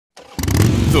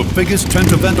The biggest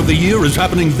tent event of the year is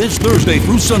happening this Thursday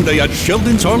through Sunday at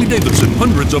Sheldon's Harley-Davidson.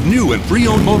 Hundreds of new and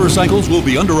pre-owned motorcycles will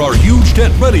be under our huge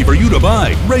tent ready for you to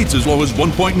buy. Rates as low as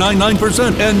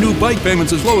 1.99% and new bike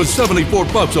payments as low as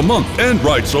 $74 a month. And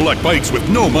ride select bikes with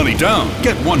no money down.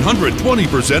 Get 120%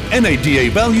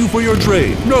 NADA value for your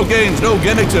trade. No games, no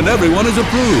gimmicks, and everyone is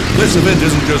approved. This event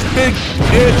isn't just big,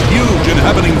 it's huge and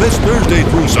happening this Thursday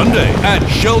through Sunday at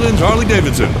Sheldon's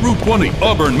Harley-Davidson, Route 20,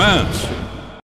 Auburn, Mass.